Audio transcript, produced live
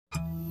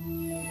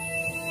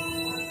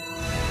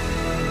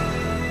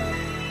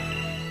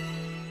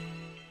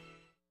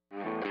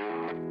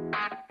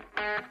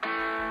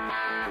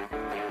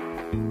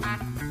Good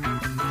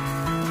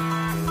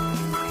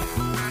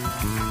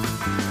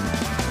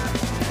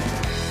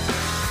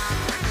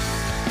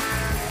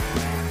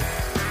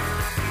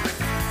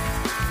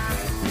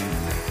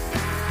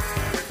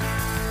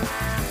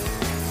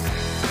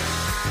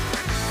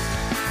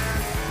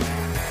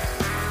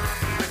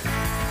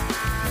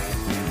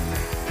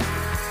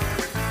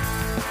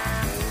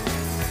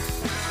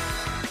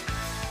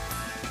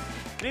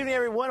evening,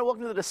 everyone, and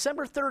welcome to the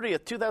December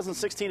 30th,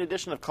 2016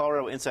 edition of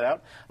Colorado Inside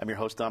Out. I'm your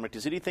host, Dominic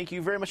Dezzutti. Thank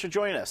you very much for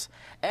joining us.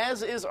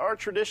 As is our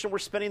tradition, we're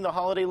spending the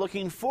holiday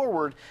looking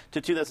forward to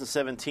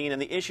 2017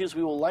 and the issues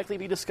we will likely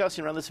be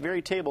discussing around this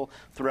very table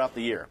throughout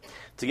the year.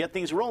 To get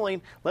things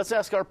rolling, let's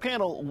ask our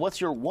panel,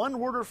 what's your one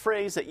word or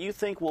phrase that you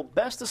think will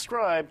best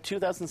describe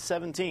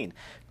 2017?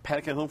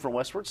 Patty Cahoon from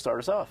Westward, start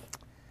us off.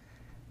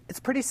 It's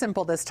pretty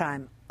simple this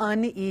time.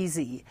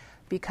 Uneasy.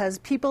 Because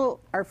people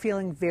are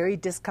feeling very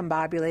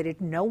discombobulated.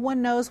 No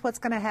one knows what's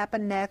going to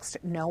happen next.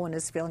 No one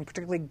is feeling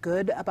particularly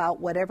good about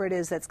whatever it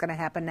is that's going to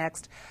happen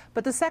next.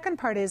 But the second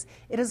part is,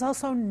 it is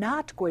also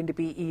not going to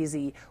be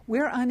easy.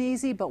 We're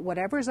uneasy, but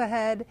whatever's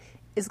ahead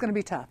is going to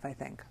be tough, I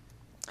think.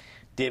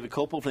 David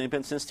Kopel from the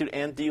Independence Institute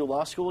and DU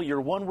Law School, your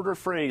one word or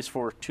phrase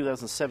for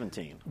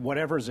 2017.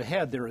 Whatever's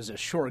ahead, there is a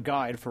sure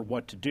guide for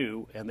what to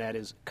do, and that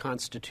is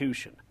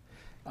Constitution.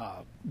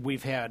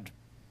 We've had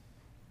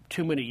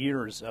too many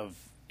years of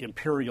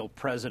imperial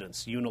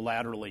presidents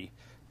unilaterally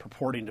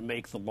purporting to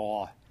make the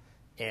law,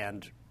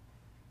 and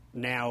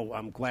now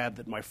I'm glad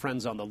that my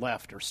friends on the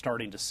left are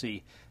starting to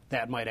see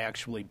that might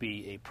actually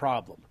be a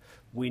problem.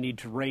 We need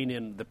to rein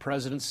in the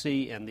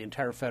presidency and the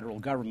entire federal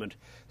government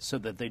so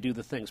that they do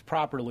the things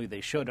properly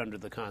they should under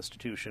the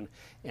Constitution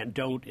and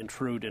don't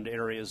intrude into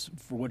areas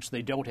for which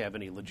they don't have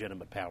any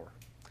legitimate power.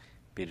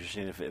 Be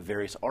interesting if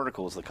various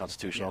articles of the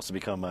Constitution also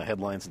become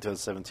headlines in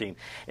 2017.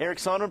 Eric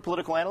Sondermann,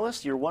 political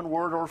analyst, your one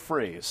word or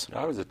phrase.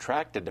 I was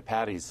attracted to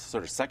Patty's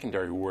sort of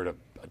secondary word of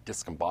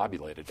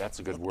discombobulated. That's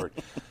a good word.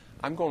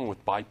 I'm going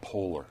with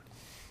bipolar,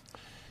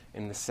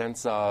 in the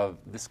sense of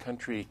this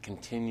country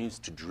continues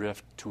to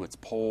drift to its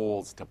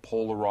poles, to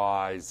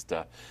polarized,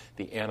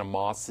 the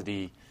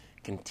animosity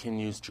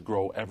continues to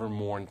grow ever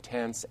more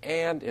intense,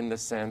 and in the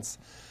sense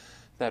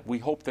that we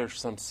hope there's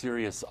some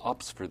serious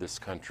ups for this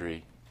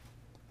country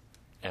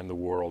and the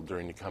world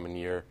during the coming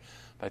year.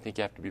 But I think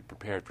you have to be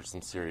prepared for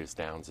some serious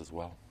downs as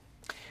well.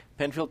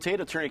 Penfield Tate,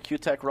 attorney at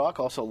QTech Rock,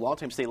 also a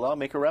longtime state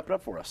lawmaker. Wrap it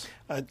up for us.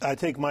 I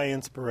take my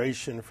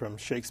inspiration from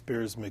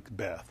Shakespeare's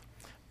Macbeth.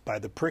 By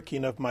the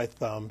pricking of my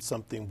thumb,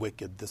 something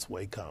wicked this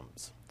way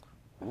comes.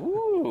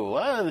 Ooh,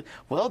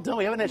 well done.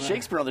 We haven't had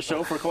Shakespeare on the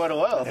show for quite a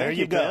while. There Thank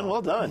you you, go. Ben.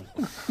 Well done.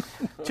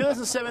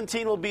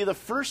 2017 will be the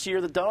first year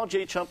the Donald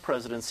J. Trump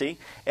presidency,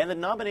 and the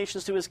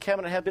nominations to his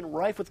cabinet have been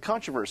rife with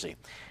controversy,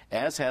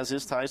 as has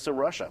his ties to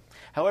Russia.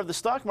 However, the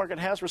stock market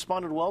has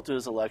responded well to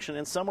his election,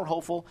 and some are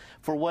hopeful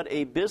for what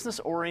a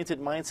business-oriented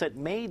mindset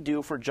may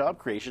do for job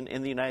creation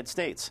in the United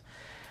States.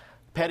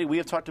 Patty, we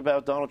have talked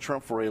about Donald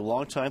Trump for a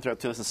long time throughout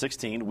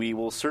 2016. We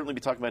will certainly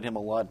be talking about him a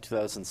lot in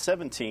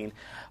 2017.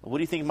 What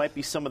do you think might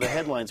be some of the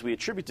headlines we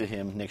attribute to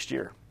him next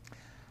year?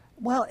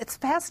 Well, it's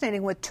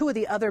fascinating with two of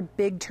the other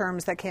big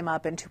terms that came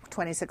up in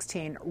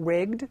 2016.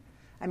 Rigged.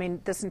 I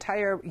mean, this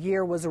entire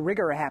year was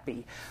rigor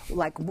happy.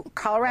 Like,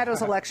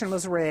 Colorado's election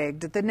was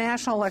rigged. The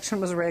national election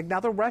was rigged.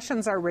 Now the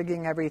Russians are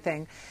rigging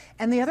everything.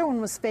 And the other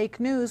one was fake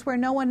news, where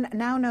no one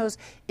now knows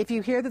if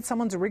you hear that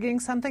someone's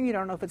rigging something, you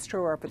don't know if it's true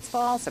or if it's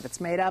false, if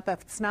it's made up,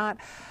 if it's not.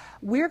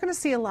 We're going to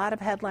see a lot of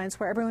headlines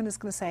where everyone is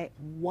going to say,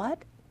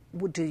 what?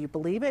 Do you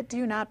believe it? Do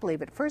you not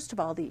believe it? First of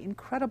all, the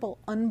incredible,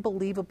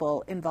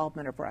 unbelievable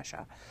involvement of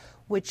Russia,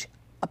 which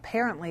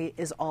apparently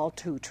is all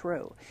too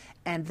true.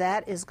 And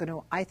that is going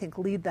to, I think,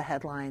 lead the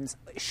headlines,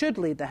 should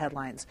lead the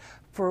headlines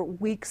for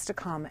weeks to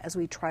come as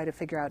we try to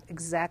figure out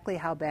exactly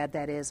how bad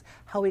that is,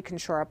 how we can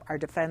shore up our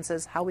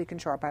defenses, how we can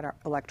shore up our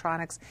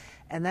electronics.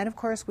 And then, of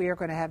course, we are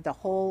going to have the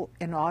whole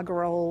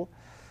inaugural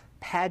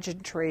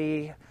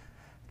pageantry,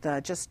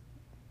 the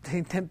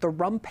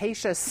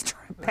rumpacious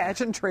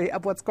pageantry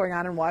of what's going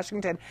on in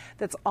Washington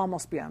that's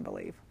almost beyond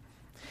belief.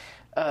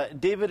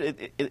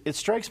 David, it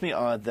strikes me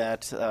odd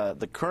that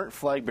the current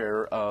flag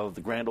bearer of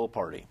the Grand Old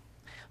Party,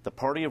 the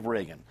party of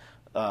Reagan,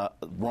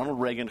 Ronald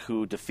Reagan,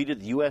 who defeated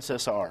the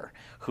USSR,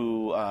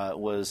 who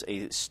was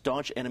a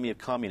staunch enemy of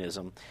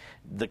communism,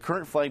 the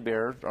current flag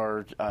bearer,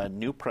 our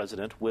new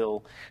president,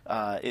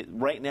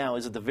 right now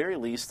is at the very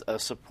least a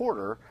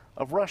supporter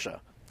of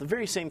Russia, the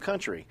very same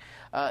country.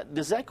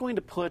 Is that going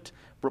to put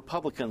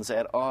Republicans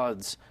at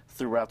odds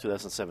throughout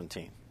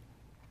 2017?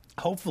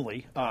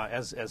 Hopefully,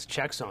 as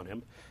checks on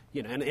him.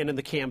 You know, and in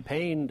the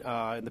campaign,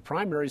 in the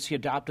primaries, he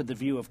adopted the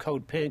view of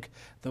Code Pink,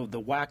 the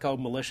wacko,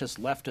 malicious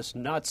leftist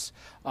nuts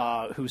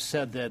who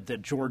said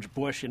that George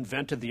Bush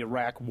invented the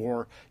Iraq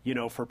War, you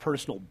know, for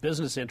personal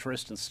business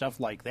interest and stuff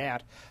like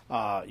that.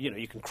 You know,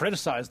 you can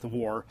criticize the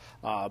war,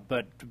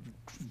 but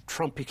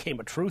Trump became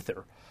a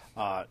truther,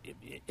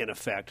 in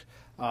effect.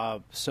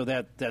 So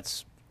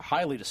that's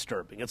highly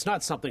disturbing. It's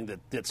not something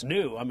that's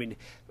new. I mean,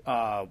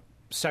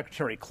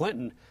 Secretary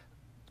Clinton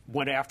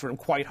went after him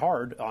quite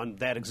hard on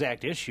that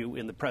exact issue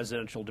in the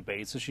presidential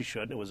debates, as she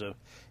should. It was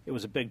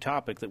a big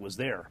topic that was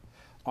there.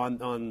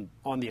 On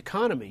the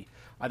economy,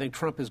 I think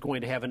Trump is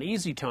going to have an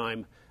easy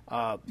time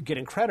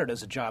getting credit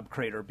as a job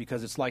creator,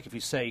 because it's like if you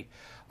say,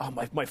 oh,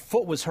 my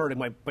foot was hurting,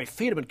 my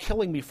feet have been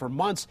killing me for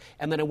months,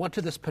 and then I went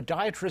to this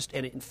podiatrist,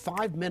 and in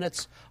 5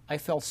 minutes I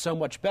felt so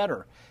much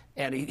better.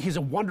 And he's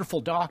a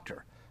wonderful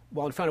doctor.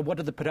 Well, in fact, what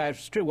did the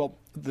podiatrist do? Well,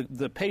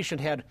 the patient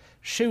had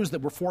shoes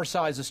that were 4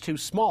 sizes too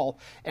small,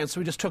 and so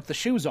he just took the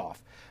shoes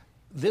off.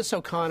 This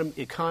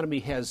economy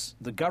has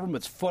the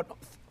government's foot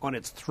on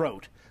its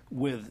throat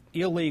with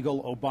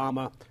illegal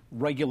Obama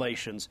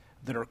regulations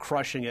that are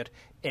crushing it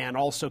and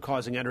also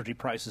causing energy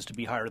prices to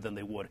be higher than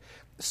they would.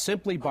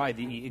 Simply by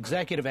the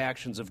executive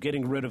actions of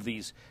getting rid of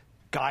these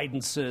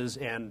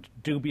guidances and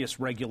dubious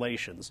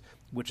regulations,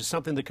 which is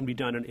something that can be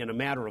done in a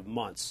matter of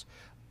months,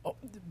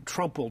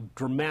 Trump will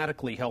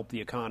dramatically help the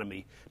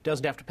economy.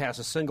 Doesn't have to pass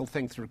a single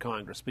thing through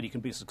Congress, but he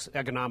can be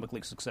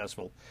economically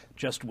successful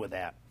just with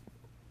that.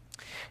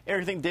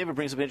 Eric, I think David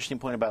brings up an interesting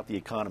point about the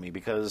economy,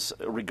 because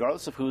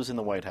regardless of who's in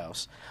the White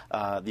House,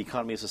 the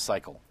economy is a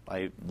cycle.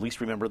 I at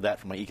least remember that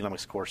from my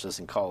economics courses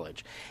in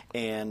college.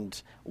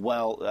 And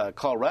while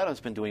Colorado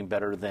has been doing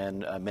better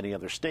than many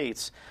other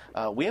states,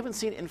 we haven't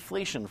seen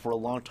inflation for a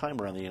long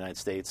time around the United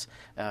States.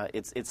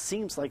 It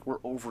seems like we're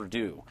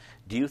overdue.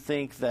 Do you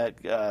think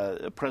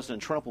that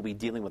President Trump will be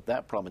dealing with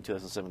that problem in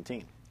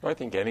 2017? I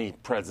think any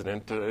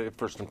president,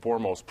 first and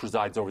foremost,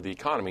 presides over the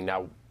economy.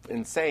 Now,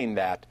 in saying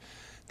that,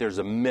 there's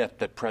a myth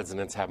that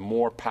presidents have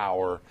more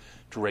power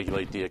to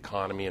regulate the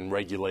economy and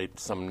regulate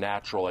some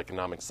natural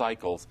economic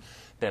cycles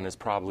than is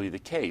probably the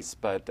case.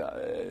 But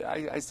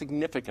I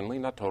significantly,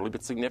 not totally,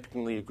 but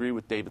significantly agree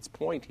with David's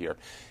point here.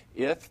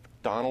 If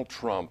Donald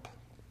Trump,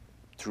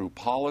 through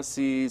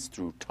policies,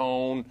 through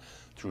tone,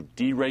 through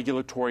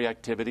deregulatory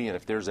activity, and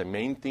if there's a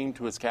main theme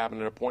to his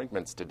cabinet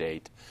appointments to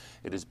date,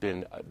 it has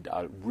been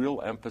a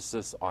real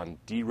emphasis on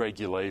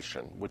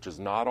deregulation, which is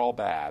not all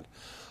bad.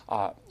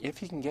 If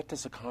he can get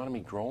this economy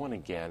growing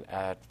again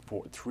at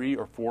 3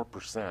 or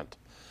 4%,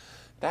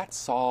 that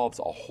solves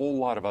a whole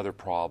lot of other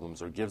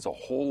problems, or gives a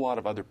whole lot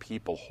of other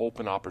people hope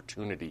and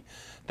opportunity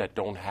that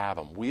don't have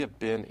them. We have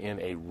been in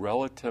a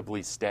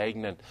relatively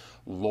stagnant,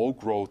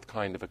 low-growth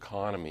kind of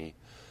economy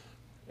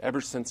ever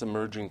since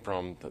emerging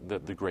from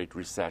the Great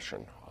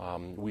Recession.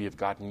 We have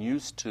gotten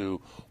used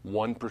to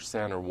 1%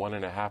 or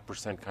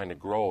 1.5% kind of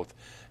growth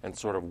and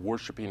sort of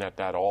worshiping at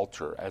that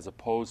altar, as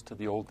opposed to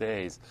the old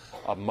days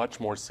of much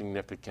more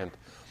significant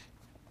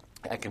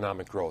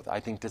economic growth. I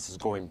think this is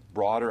going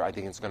broader. I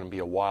think it's going to be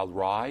a wild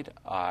ride.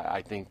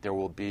 I think there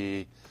will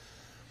be,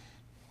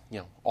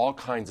 all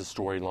kinds of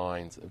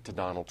storylines to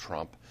Donald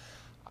Trump.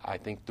 I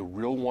think the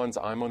real ones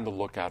I'm on the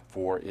lookout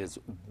for is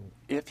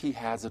if he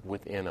has it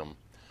within him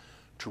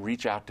to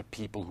reach out to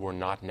people who are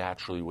not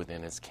naturally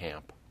within his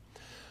camp.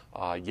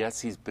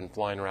 Yes, he's been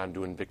flying around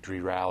doing victory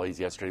rallies.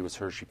 Yesterday was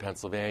Hershey,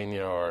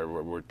 Pennsylvania,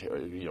 or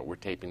we're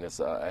taping this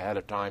ahead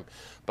of time.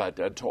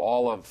 But to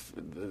all of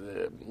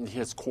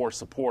his core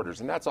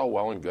supporters, and that's all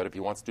well and good. If he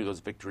wants to do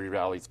those victory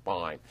rallies,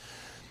 fine.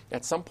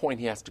 At some point,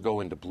 he has to go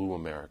into Blue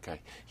America.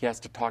 He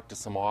has to talk to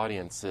some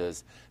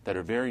audiences that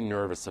are very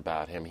nervous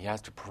about him. He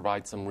has to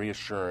provide some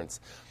reassurance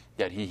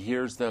that he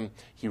hears them,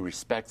 he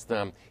respects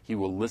them, he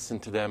will listen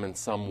to them in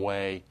some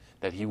way,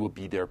 that he will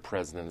be their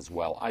president as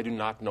well. I do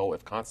not know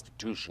if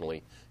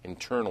constitutionally,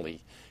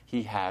 internally,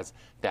 he has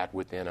that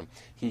within him.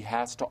 He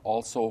has to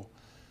also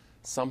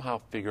somehow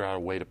figure out a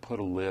way to put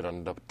a lid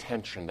on the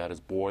tension that is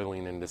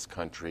boiling in this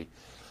country.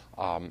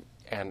 And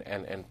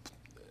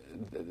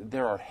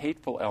there are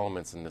hateful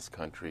elements in this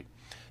country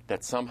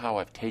that somehow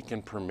have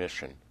taken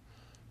permission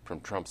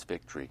from Trump's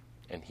victory,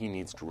 and he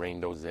needs to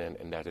rein those in,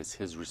 and that is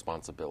his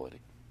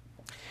responsibility.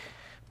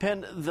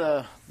 Penn,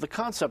 the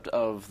concept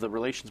of the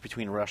relations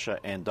between Russia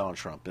and Donald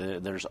Trump,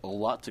 there's a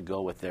lot to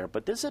go with there,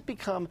 but does it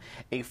become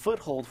a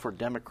foothold for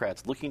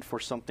Democrats looking for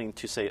something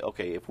to say,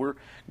 okay, if we're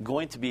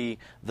going to be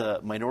the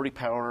minority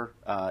power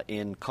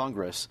in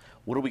Congress,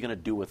 what are we going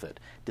to do with it?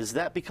 Does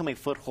that become a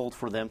foothold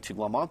for them to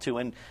glom onto?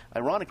 And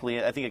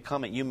ironically, I think a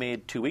comment you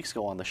made 2 weeks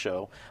ago on the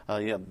show,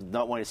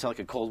 not wanting to sound like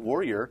a Cold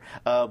Warrior,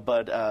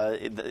 but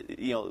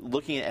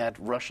looking at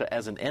Russia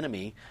as an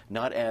enemy,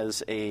 not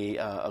as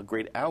a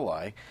great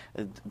ally,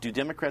 do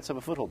Democrats have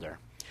a foothold there?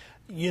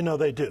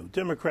 They do.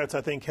 Democrats,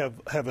 I think,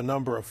 have a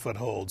number of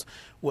footholds.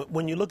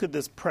 When you look at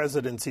this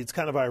presidency, it's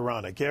kind of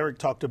ironic. Eric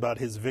talked about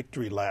his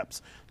victory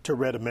laps to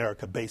Red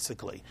America,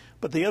 basically.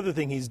 But the other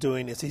thing he's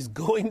doing is he's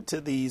going to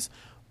these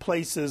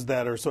places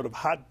that are sort of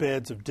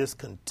hotbeds of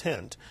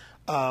discontent,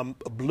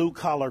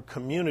 blue-collar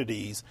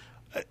communities.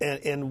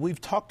 And we've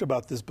talked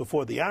about this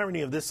before. The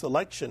irony of this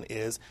election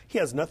is he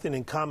has nothing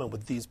in common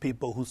with these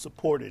people who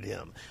supported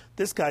him.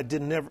 This guy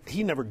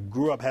he never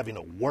grew up having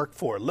to work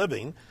for a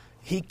living.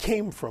 He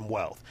came from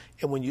wealth.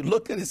 And when you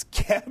look at his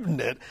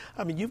cabinet,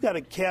 I mean, you've got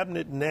a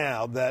cabinet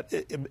now that,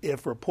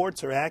 if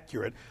reports are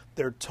accurate,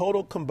 their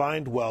total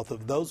combined wealth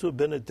of those who have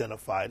been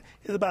identified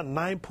is about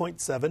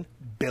 $9.7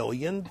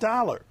 billion.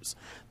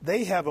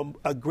 They have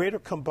a greater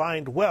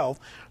combined wealth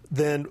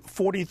than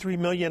 43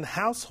 million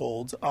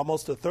households,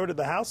 almost a third of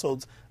the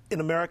households in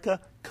America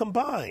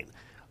combined.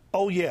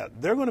 Oh, yeah,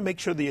 they're going to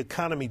make sure the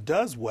economy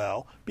does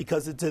well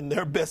because it's in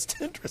their best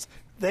interest.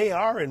 They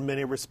are, in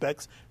many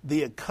respects,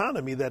 the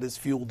economy that has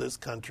fueled this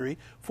country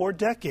for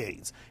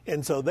decades.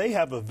 And so they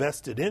have a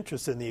vested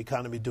interest in the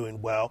economy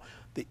doing well.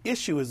 The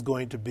issue is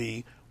going to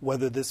be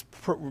whether this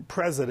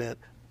president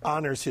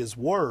honors his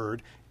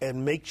word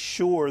and makes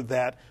sure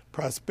that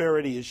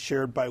prosperity is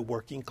shared by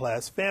working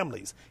class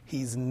families.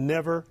 He's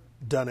never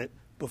done it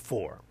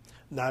before,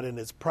 not in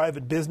his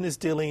private business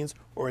dealings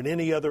or in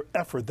any other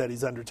effort that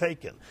he's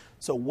undertaken.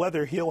 So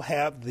whether he'll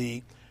have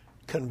the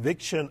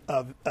conviction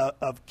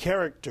of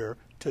character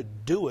to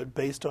do it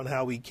based on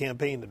how he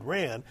campaigned and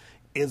ran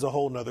is a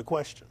whole nother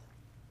question.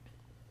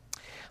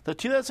 The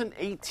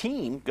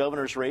 2018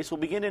 governor's race will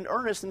begin in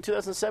earnest in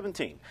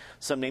 2017.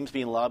 Some names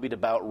being lobbied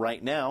about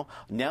right now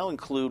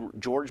include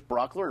George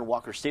Brockler and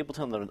Walker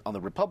Stapleton on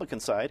the Republican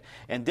side,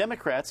 and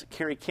Democrats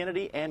Kerry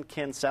Kennedy and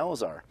Ken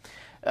Salazar.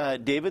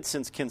 David,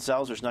 since Ken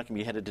Salazar's not going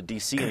to be headed to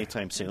D.C.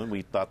 anytime soon,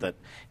 we thought that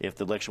if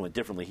the election went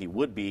differently, he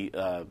would be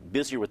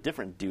busier with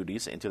different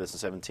duties in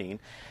 2017.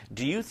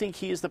 Do you think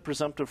he is the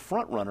presumptive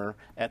front-runner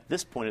at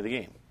this point of the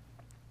game?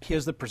 He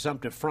is the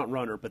presumptive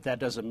front-runner, but that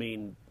doesn't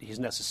mean he's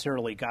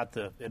necessarily got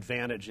the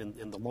advantage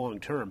in the long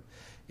term.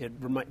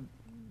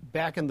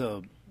 Back in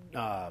the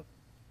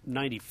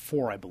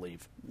 94, I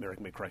believe, Merrick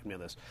may correct me on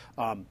this,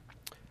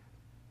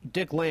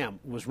 Dick Lamb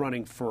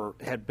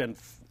had been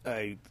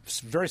a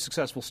very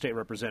successful state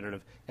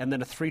representative and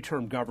then a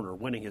 3-term governor,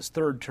 winning his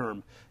 3rd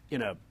term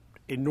in an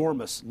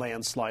enormous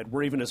landslide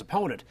where even his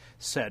opponent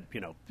said,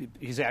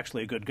 he's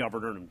actually a good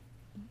governor, and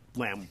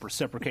Lamb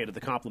reciprocated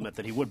the compliment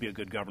that he would be a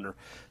good governor.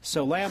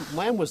 So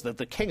Lamb was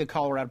the king of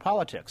Colorado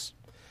politics.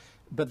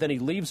 But then he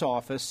leaves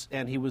office,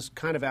 and he was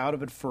kind of out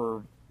of it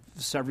for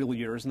several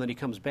years, and then he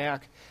comes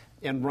back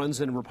and runs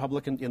in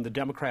the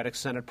Democratic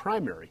Senate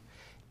primary.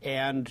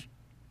 And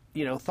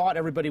thought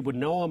everybody would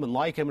know him and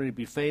like him and he'd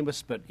be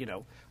famous, but,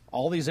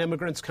 all these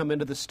immigrants come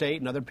into the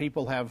state and other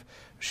people have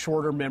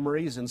shorter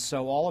memories, and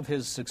so all of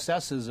his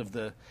successes of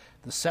the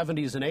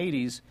 70s and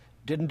 80s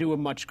didn't do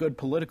him much good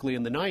politically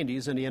in the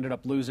 90s, and he ended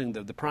up losing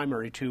the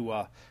primary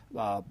to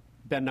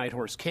Ben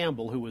Nighthorse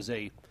Campbell, who was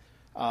a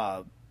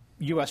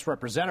U.S.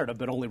 representative,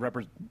 but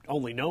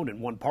only known in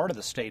one part of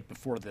the state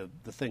before the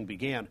thing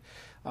began.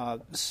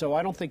 So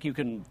I don't think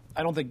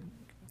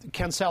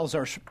Ken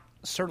Salazar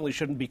certainly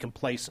shouldn't be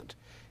complacent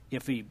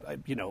if he,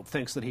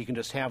 thinks that he can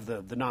just have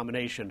the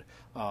nomination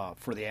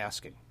for the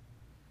asking.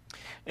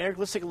 Eric,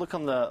 let's take a look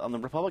on the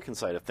Republican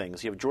side of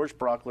things. You have George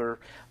Brockler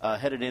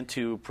headed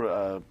into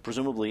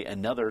presumably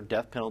another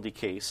death penalty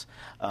case,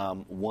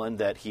 one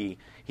that he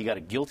got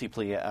a guilty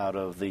plea out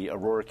of the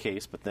Aurora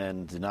case, but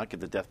then did not get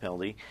the death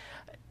penalty.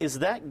 Is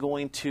that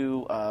going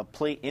to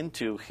play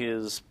into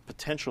his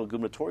potential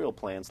gubernatorial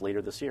plans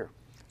later this year?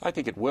 I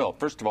think it will.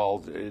 First of all,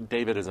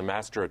 David is a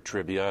master at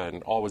trivia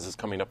and always is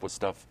coming up with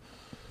stuff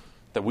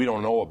that we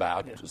don't know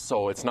about,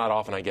 so it's not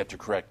often I get to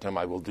correct him.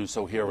 I will do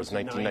so here. It was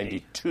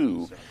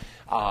 1992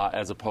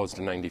 as opposed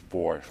to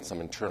 94. Some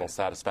internal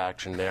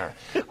satisfaction there.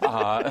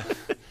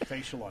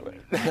 Facial on me.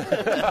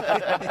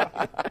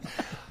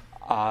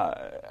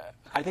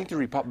 I think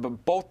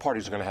both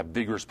parties are going to have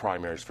vigorous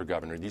primaries for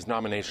governor. These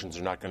nominations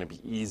are not going to be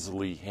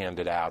easily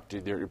handed out.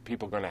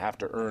 People are going to have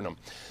to earn them.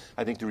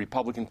 I think the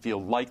Republican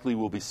field likely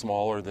will be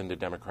smaller than the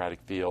Democratic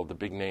field. The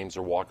big names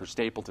are Walker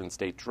Stapleton,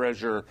 state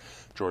treasurer,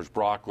 George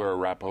Brockler,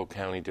 Arapahoe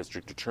County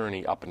district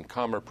attorney,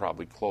 up-and-comer,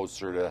 probably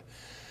closer to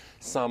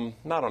some,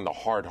 not on the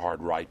hard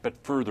right, but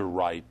further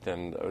right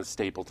than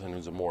Stapleton,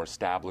 who's a more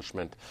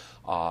establishment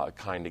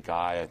kind of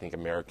guy. I think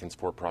Americans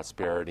for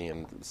Prosperity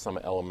and some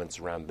elements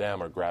around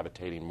them are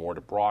gravitating more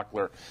to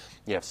Brockler.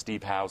 You have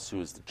Steve House, who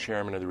is the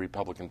chairman of the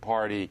Republican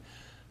Party.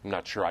 I'm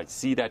not sure I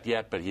see that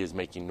yet, but he is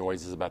making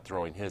noises about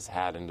throwing his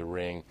hat in the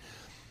ring.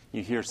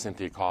 You hear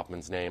Cynthia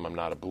Kaufman's name. I'm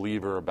not a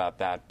believer about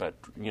that, but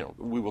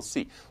we will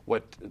see.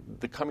 What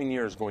the coming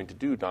year is going to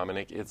do,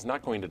 Dominic, it's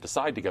not going to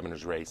decide the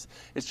governor's race.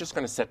 It's just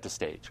going to set the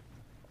stage.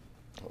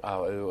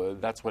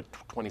 That's what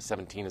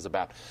 2017 is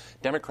about.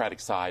 Democratic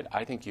side,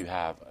 I think you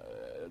have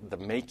the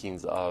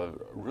makings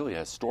of really a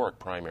historic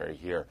primary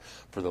here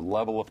for the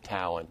level of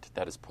talent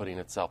that is putting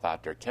itself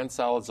out there. Ken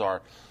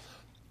Salazar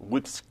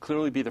would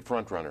clearly be the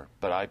front runner,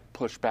 but I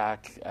push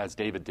back, as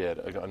David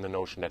did, on the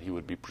notion that he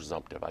would be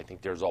presumptive. I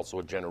think there's also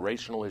a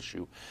generational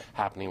issue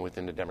happening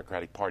within the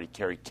Democratic Party.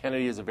 Kerry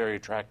Kennedy is a very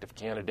attractive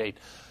candidate.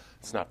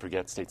 Let's not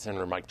forget State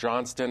Senator Mike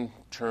Johnston,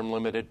 term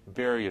limited,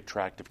 very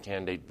attractive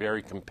candidate,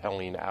 very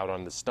compelling out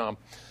on the stump.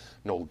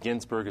 Noel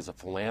Ginsburg is a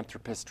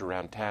philanthropist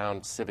around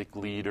town, civic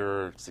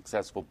leader,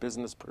 successful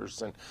business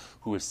person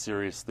who is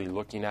seriously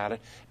looking at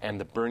it. And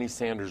the Bernie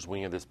Sanders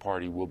wing of this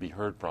party will be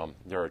heard from.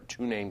 There are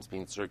two names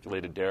being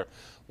circulated there.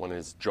 One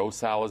is Joe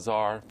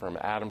Salazar from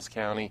Adams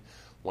County.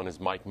 One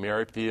is Mike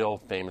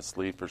Merrifield,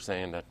 famously for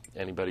saying that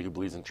anybody who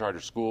believes in charter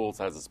schools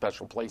has a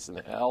special place in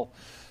hell.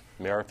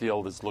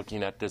 Merrifield is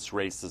looking at this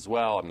race as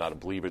well. I'm not a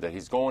believer that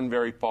he's going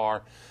very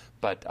far,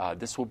 but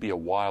this will be a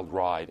wild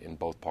ride in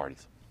both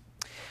parties.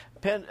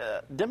 Penn,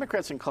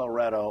 Democrats in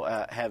Colorado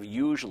have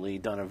usually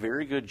done a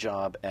very good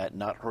job at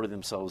not hurting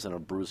themselves in a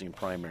bruising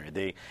primary.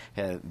 They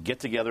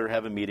get together,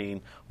 have a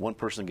meeting, one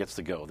person gets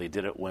to go. They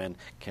did it when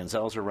Ken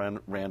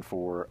Zalesar ran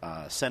for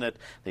Senate.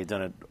 They've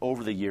done it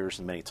over the years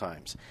and many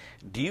times.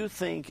 Do you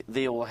think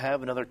they will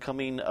have another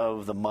coming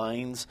of the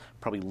minds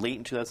probably late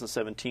in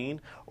 2017,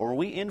 or are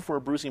we in for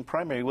a bruising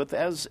primary with,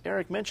 as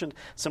Eric mentioned,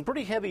 some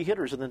pretty heavy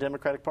hitters in the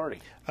Democratic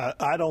Party?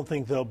 I don't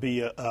think there'll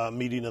be a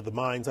meeting of the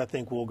minds. I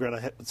think we're going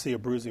to see a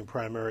bruising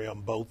primary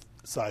on both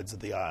sides of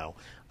the aisle.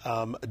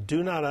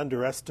 Do not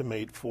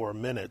underestimate for a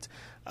minute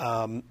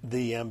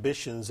the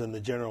ambitions in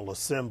the General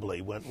Assembly.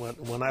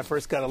 When I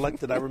first got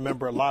elected, I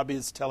remember a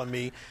lobbyist telling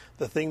me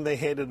the thing they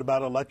hated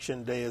about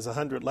Election Day is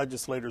 100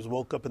 legislators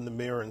woke up in the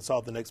mirror and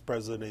saw the next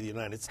president of the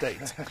United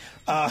States.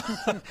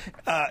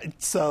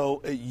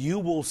 So you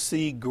will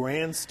see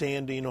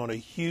grandstanding on a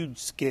huge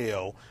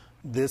scale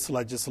this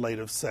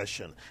legislative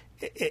session.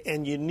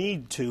 And you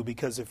need to,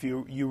 because if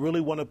you really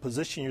want to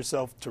position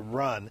yourself to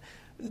run,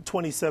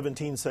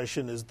 2017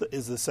 session is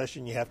the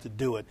session you have to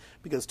do it,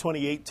 because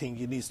 2018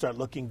 you need to start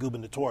looking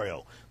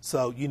gubernatorial.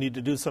 So you need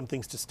to do some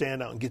things to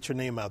stand out and get your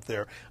name out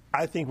there.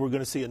 I think we're going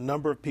to see a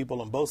number of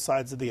people on both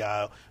sides of the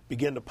aisle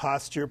begin to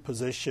posture,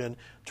 position,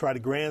 try to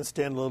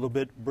grandstand a little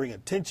bit, bring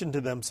attention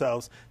to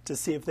themselves to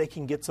see if they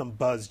can get some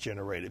buzz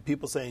generated.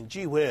 People saying,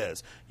 gee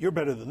whiz, you're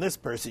better than this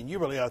person. You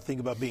really ought to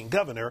think about being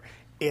governor.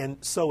 And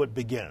so it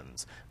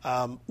begins,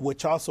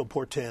 which also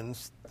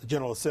portends the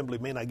General Assembly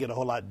may not get a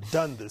whole lot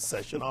done this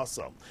session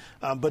also.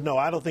 But no,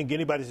 I don't think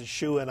anybody's a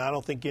shoo-in. I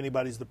don't think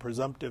anybody's the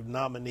presumptive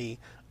nominee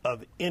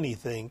of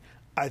anything.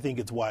 I think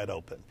it's wide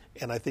open.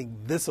 And I think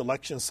this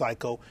election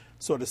cycle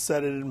sort of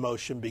set it in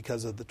motion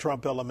because of the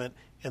Trump element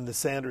and the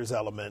Sanders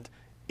element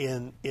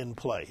in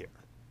play here.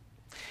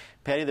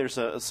 Patty, there's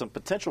some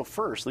potential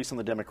first, at least on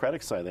the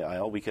Democratic side of the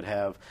aisle. We could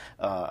have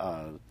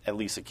at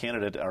least a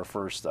candidate, our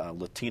first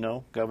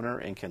Latino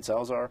governor in Ken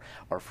Salazar,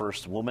 our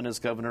first woman as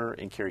governor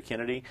in Kerry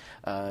Kennedy.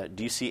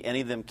 Do you see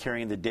any of them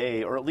carrying the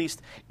day, or at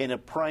least in a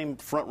prime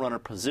front-runner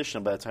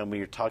position by the time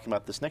we are talking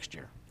about this next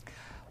year?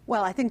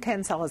 Well, I think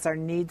Ken Salazar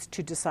needs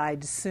to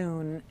decide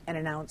soon and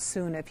announce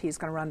soon if he's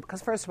going to run,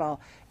 because first of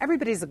all,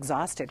 everybody's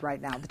exhausted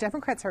right now. The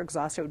Democrats are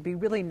exhausted. It would be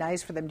really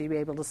nice for them to be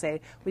able to say,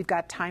 we've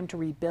got time to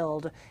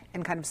rebuild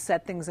and kind of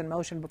set things in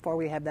motion before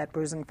we have that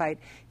bruising fight.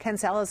 Ken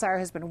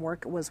Salazar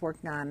was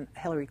working on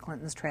Hillary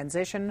Clinton's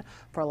transition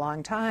for a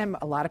long time.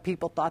 A lot of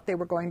people thought they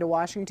were going to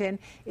Washington.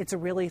 It's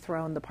really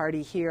thrown the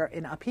party here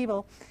in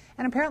upheaval.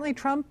 And apparently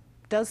Trump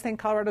does think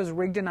Colorado is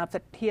rigged enough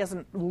that he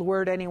hasn't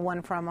lured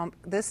anyone from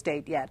this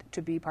state yet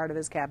to be part of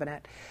his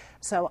cabinet.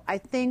 So I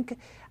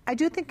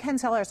do think Ken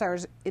Salazar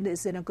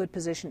is in a good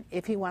position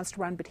if he wants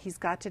to run, but he's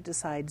got to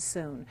decide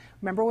soon.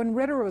 Remember when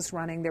Ritter was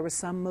running, there was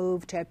some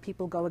move to have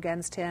people go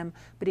against him,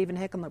 but even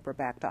Hickenlooper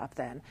backed off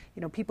then.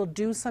 You know, people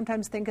do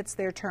sometimes think it's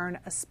their turn,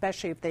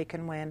 especially if they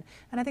can win,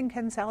 and I think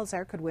Ken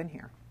Salazar could win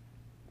here.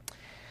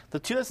 The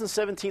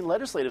 2017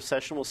 legislative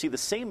session will see the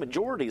same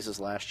majorities as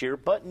last year,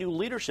 but new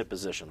leadership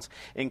positions,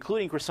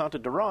 including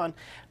Crisanta Duran,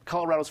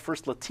 Colorado's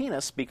first Latina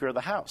Speaker of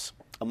the House.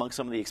 Among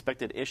some of the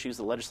expected issues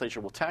the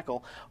legislature will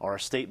tackle are a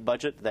state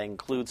budget that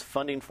includes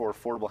funding for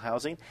affordable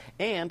housing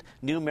and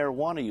new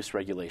marijuana use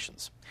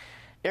regulations.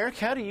 Eric,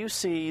 how do you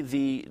see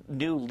the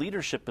new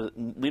leadership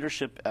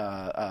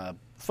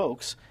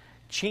folks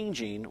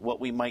changing what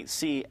we might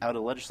see out of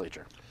the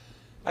legislature?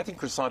 I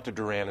think Crisanta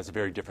Duran is a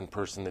very different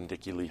person than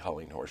Dickie Lee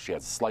Hullinghorst. She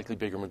has a slightly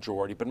bigger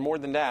majority, but more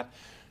than that,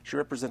 she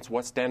represents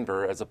West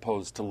Denver as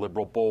opposed to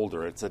liberal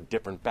Boulder. It's a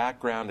different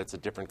background, it's a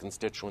different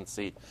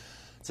constituency,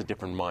 it's a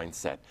different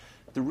mindset.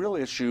 The real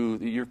issue,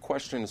 your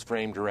question is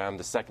framed around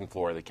the second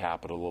floor of the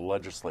Capitol, the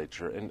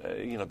legislature, and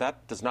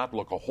that does not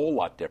look a whole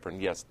lot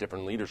different. Yes,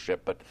 different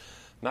leadership, but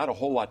not a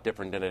whole lot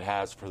different than it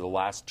has for the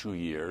last 2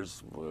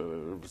 years,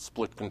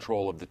 split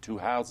control of the two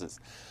houses.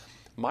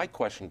 My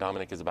question,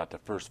 Dominic, is about the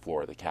first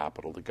floor of the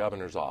Capitol, the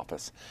governor's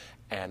office,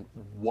 and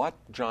what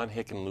John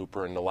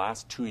Hickenlooper in the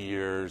last 2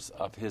 years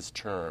of his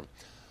term,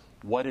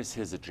 what is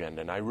his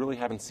agenda? And I really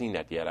haven't seen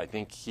that yet. I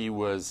think he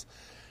was,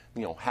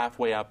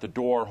 halfway out the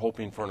door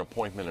hoping for an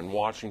appointment in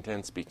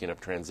Washington, speaking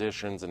of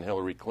transitions and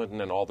Hillary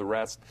Clinton and all the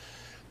rest.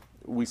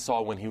 We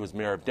saw when he was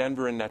mayor of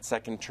Denver in that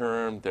second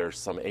term, there's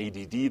some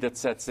ADD that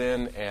sets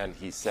in, and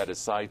he set his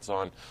sights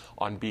on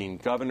being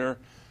governor.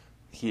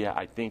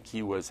 I think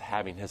he was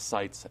having his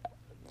sights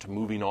to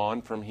moving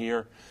on from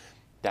here.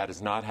 That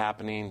is not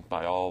happening.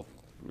 By all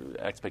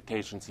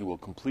expectations, he will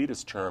complete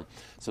his term.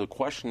 So the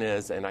question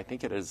is, and I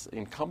think it is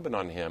incumbent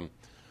on him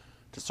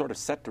to sort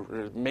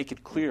of make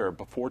it clear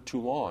before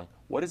too long,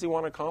 what does he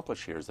want to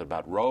accomplish here? Is it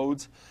about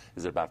roads?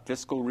 Is it about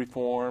fiscal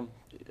reform?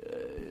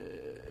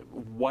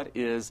 What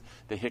is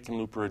the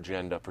Hickenlooper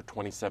agenda for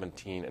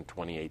 2017 and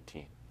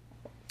 2018?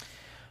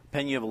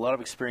 Penn, you have a lot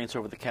of experience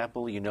over the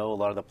Capitol. You know a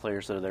lot of the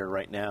players that are there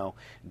right now.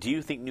 Do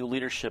you think new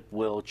leadership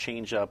will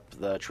change up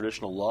the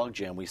traditional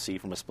logjam we see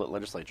from a split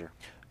legislature?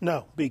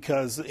 No,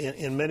 because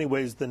in many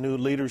ways the new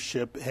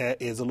leadership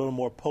is a little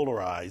more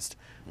polarized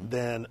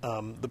than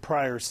the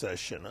prior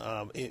session.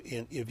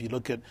 If you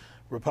look at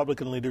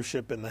Republican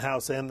leadership in the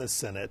House and the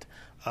Senate,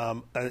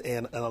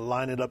 and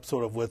align it up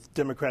sort of with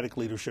Democratic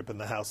leadership in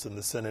the House and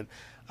the Senate,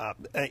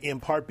 in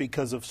part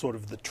because of sort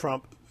of the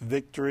Trump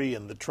victory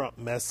and the Trump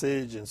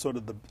message and sort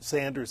of the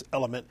Sanders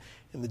element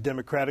in the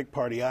Democratic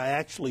Party, I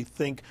actually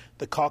think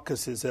the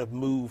caucuses have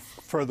moved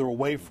further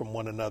away from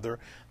one another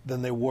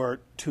than they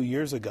were 2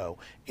 years ago.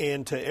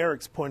 And to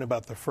Eric's point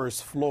about the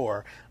first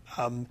floor,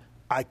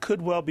 I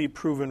could well be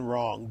proven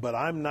wrong, but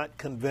I'm not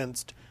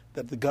convinced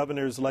that the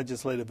governor's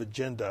legislative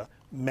agenda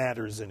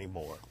matters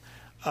anymore.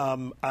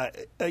 Everybody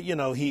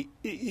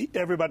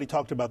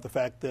talked about the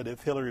fact that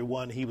if Hillary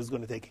won, he was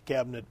going to take a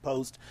cabinet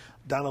post.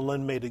 Donna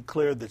Lind made it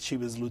clear that she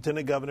was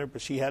lieutenant governor,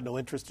 but she had no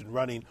interest in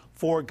running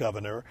for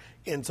governor.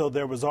 And so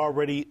there was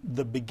already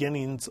the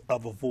beginnings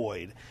of a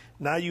void.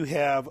 Now you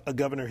have a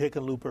Governor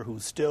Hickenlooper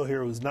who's still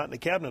here, who's not in the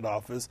cabinet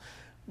office,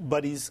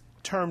 but he's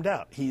termed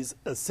out. He's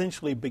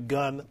essentially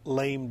begun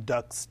lame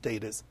duck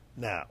status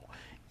now.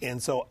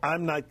 And so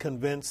I'm not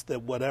convinced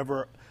that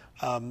whatever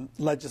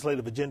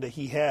legislative agenda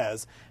he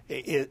has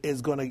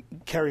is going to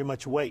carry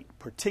much weight,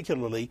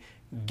 particularly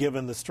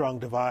given the strong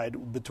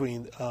divide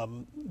between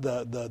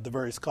the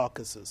various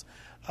caucuses.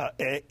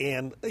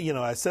 And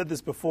I said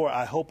this before,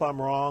 I hope I'm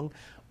wrong,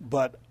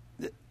 but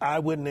I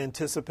wouldn't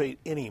anticipate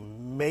any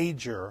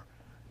major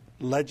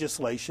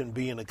legislation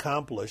being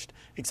accomplished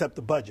except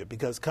the budget,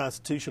 because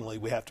constitutionally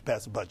we have to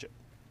pass a budget.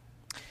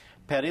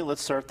 Patty,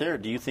 let's start there.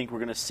 Do you think we're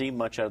going to see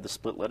much out of the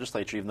split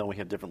legislature, even though we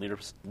have different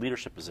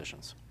leadership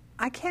positions?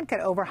 I can't get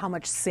over how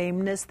much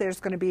sameness there's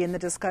going to be in the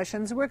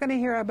discussions. We're going to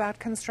hear about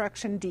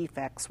construction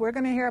defects. We're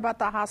going to hear about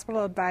the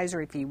hospital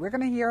advisory fee. We're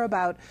going to hear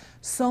about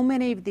so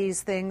many of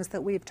these things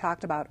that we've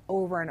talked about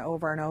over and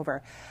over and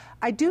over.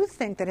 I do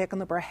think that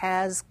Hickenlooper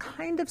has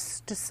kind of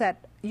to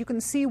set, you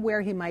can see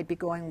where he might be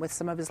going with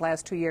some of his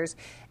last 2 years,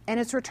 and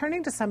it's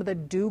returning to some of the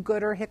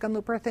do-gooder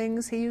Hickenlooper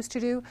things he used to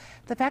do.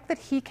 The fact that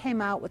he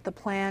came out with the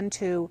plan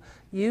to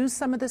use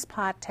some of this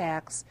pot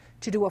tax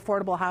to do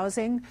affordable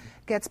housing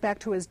gets back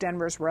to his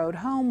Denver's Road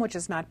Home, which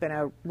has not been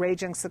a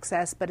raging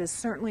success, but is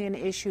certainly an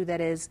issue that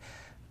is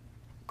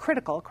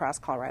critical across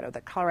Colorado,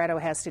 that Colorado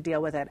has to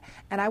deal with it.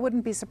 And I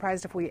wouldn't be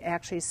surprised if we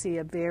actually see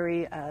a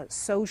very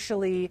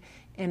socially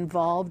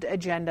involved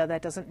agenda.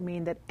 That doesn't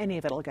mean that any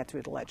of it will get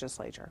through the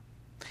legislature.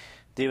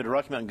 David,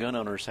 Rocky Mountain Gun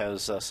Owners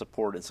has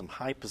support in some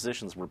high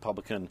positions in the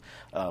Republican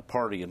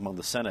Party among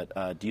the Senate.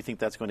 Do you think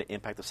that's going to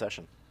impact the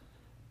session?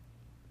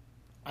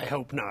 I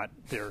hope not.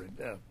 They're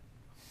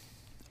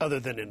other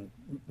than in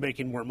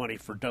making more money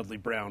for Dudley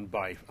Brown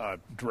by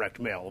direct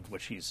mail, of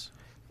which he's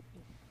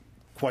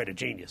quite a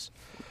genius.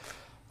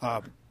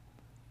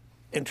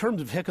 In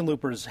terms of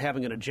Hickenlooper's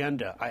having an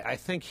agenda, I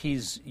think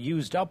he's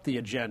used up the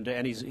agenda,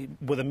 and he's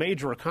with a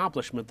major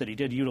accomplishment that he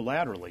did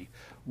unilaterally,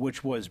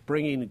 which was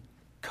bringing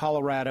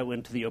Colorado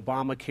into the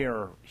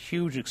Obamacare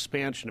huge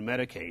expansion of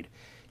Medicaid.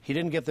 He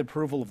didn't get the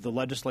approval of the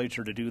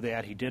legislature to do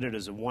that. He did it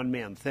as a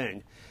one-man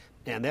thing,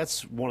 and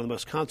that's one of the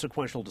most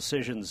consequential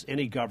decisions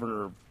any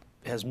governor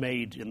has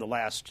made in the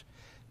last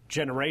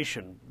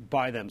generation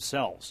by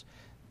themselves.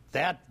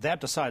 That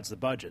decides the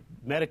budget.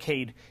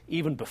 Medicaid,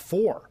 even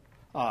before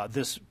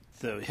the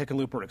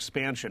Hickenlooper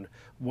expansion,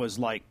 was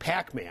like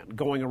Pac-Man,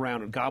 going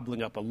around and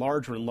gobbling up a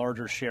larger and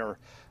larger share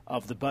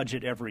of the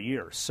budget every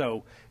year.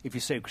 So if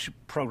you say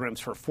programs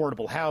for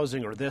affordable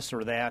housing or this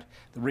or that,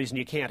 the reason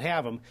you can't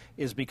have them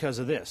is because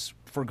of this.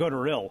 For good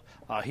or ill,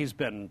 he's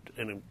been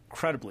an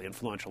incredibly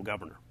influential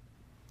governor.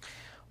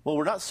 Well,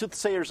 we're not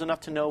soothsayers enough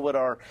to know what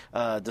our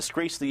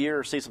disgrace of the year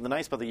or say something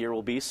nice about the year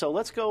will be, so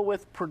let's go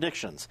with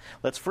predictions.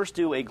 Let's first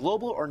do a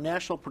global or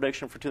national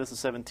prediction for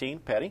 2017.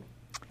 Patty?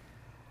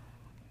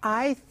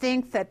 I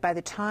think that by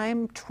the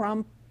time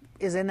Trump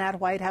is in that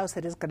White House,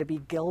 it is going to be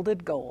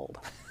gilded gold.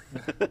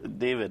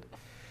 David?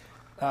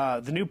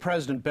 The new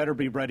president better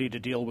be ready to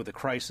deal with the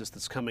crisis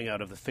that's coming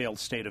out of the failed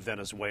state of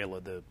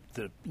Venezuela,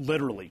 the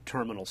literally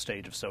terminal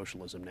stage of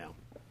socialism now.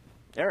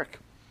 Eric?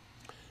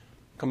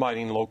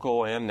 Combining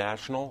local and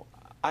national,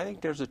 I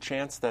think there's a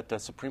chance that a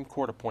Supreme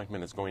Court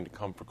appointment is going to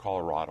come for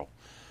Colorado.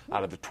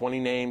 Out of the 20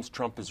 names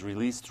Trump has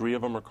released, 3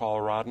 of them are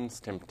Coloradans: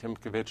 Tim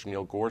Timkovich,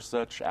 Neil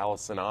Gorsuch,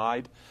 Allison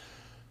Ide.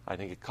 I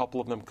think a couple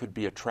of them could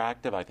be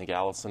attractive. I think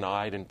Allison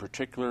Ide in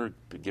particular,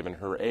 given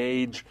her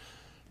age,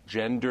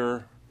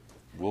 gender.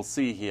 We'll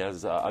see. He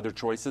has other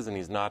choices, and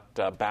he's not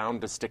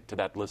bound to stick to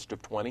that list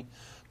of 20,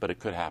 but it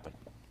could happen.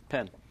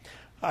 Penn?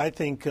 I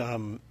think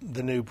the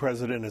new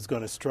president is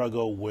going to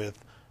struggle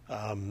with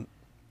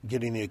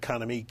getting the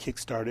economy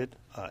kick-started,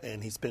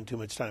 and he spent too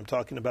much time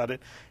talking about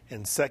it.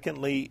 And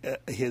secondly,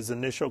 his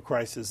initial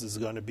crisis is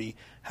going to be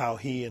how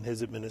he and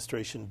his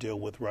administration deal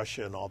with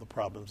Russia and all the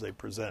problems they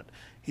present.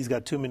 He's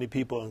got too many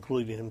people,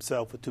 including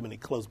himself, with too many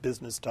close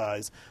business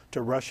ties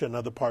to Russia and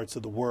other parts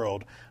of the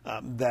world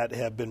that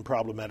have been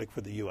problematic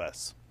for the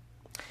U.S.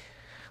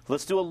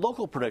 Let's do a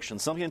local prediction,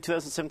 something in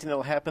 2017 that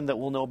will happen that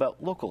we'll know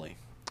about locally.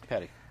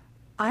 Patty.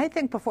 I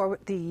think before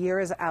the year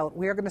is out,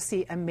 we are going to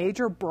see a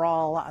major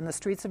brawl on the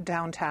streets of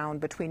downtown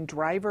between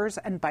drivers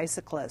and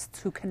bicyclists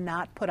who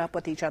cannot put up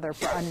with each other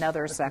for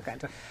another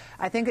second.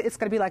 I think it's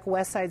going to be like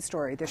West Side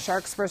Story, the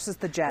Sharks versus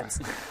the Jets.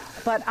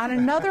 But on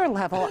another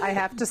level, I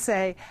have to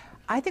say,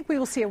 I think we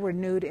will see a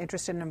renewed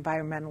interest in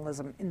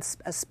environmentalism,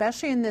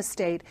 especially in this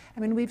state. I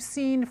mean, we've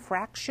seen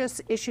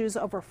fractious issues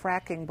over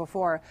fracking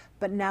before,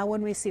 but now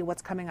when we see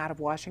what's coming out of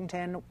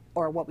Washington,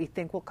 or what we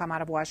think will come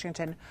out of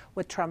Washington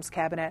with Trump's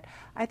cabinet,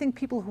 I think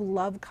people who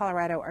love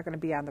Colorado are going to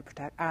be on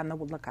the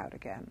lookout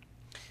again.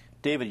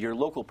 David, your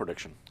local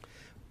prediction.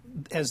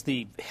 As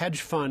the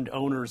hedge fund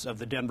owners of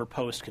the Denver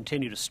Post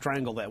continue to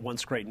strangle that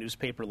once great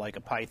newspaper like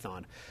a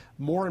python,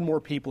 more and more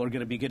people are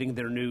going to be getting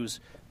their news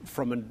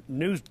from a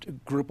news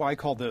group I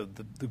call the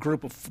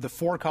group of the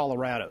four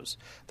Colorados: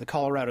 the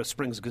Colorado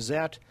Springs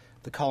Gazette,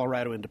 the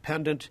Colorado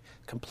Independent,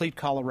 Complete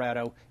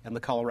Colorado, and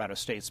the Colorado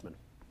Statesman.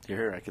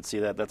 Here, I could see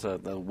that. That's a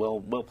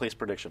well-placed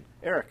prediction.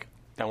 Eric.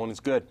 That one is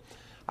good.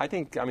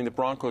 The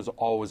Broncos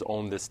always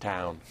own this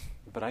town.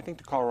 But I think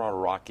the Colorado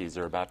Rockies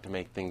are about to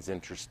make things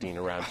interesting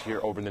around here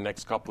over the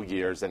next couple of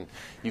years. And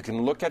you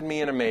can look at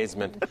me in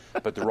amazement,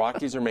 but the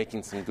Rockies are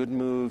making some good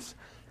moves.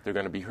 They're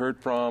going to be heard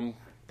from.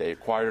 They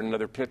acquired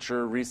another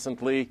pitcher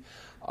recently.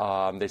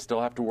 They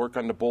still have to work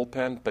on the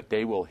bullpen, but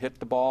they will hit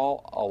the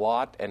ball a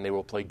lot, and they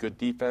will play good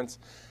defense.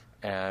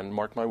 And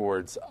mark my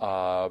words,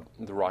 the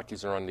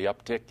Rockies are on the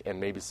uptick, and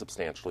maybe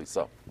substantially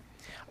so.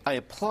 I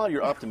applaud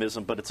your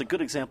optimism, but it's a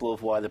good example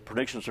of why the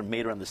predictions are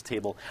made around this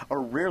table are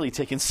rarely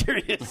taken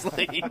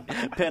seriously.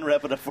 Penn,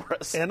 wrap it up for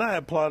us. And I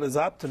applaud his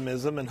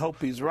optimism and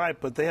hope he's right,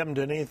 but they haven't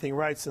done anything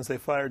right since they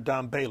fired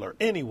Don Baylor.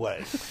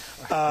 Anyway,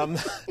 I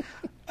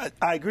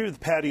agree with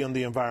Patty on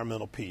the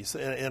environmental piece,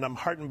 and I'm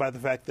heartened by the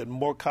fact that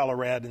more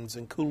Coloradans,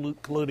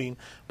 including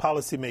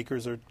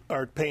policymakers,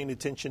 are paying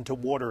attention to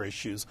water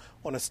issues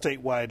on a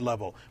statewide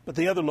level. But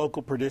the other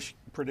local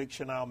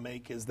prediction I'll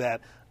make is that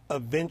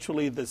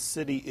eventually the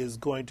city is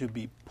going to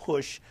be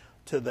pushed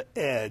to the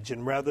edge,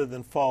 and rather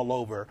than fall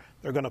over,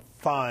 they're going to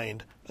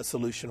find a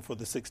solution for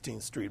the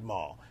 16th Street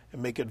Mall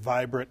and make it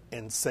vibrant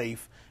and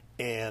safe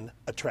and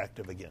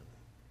attractive again.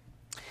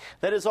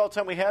 That is all the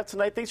time we have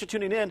tonight. Thanks for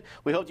tuning in.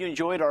 We hope you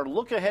enjoyed our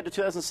look ahead to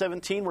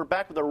 2017. We're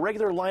back with a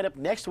regular lineup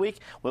next week.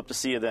 We hope to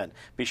see you then.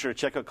 Be sure to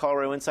check out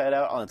Colorado Inside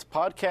Out on its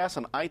podcast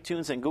on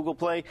iTunes and Google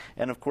Play.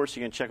 And, of course,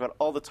 you can check out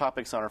all the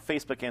topics on our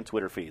Facebook and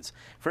Twitter feeds.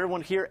 For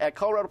everyone here at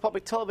Colorado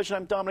Public Television,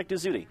 I'm Dominic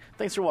Dezzutti.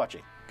 Thanks for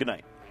watching. Good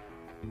night.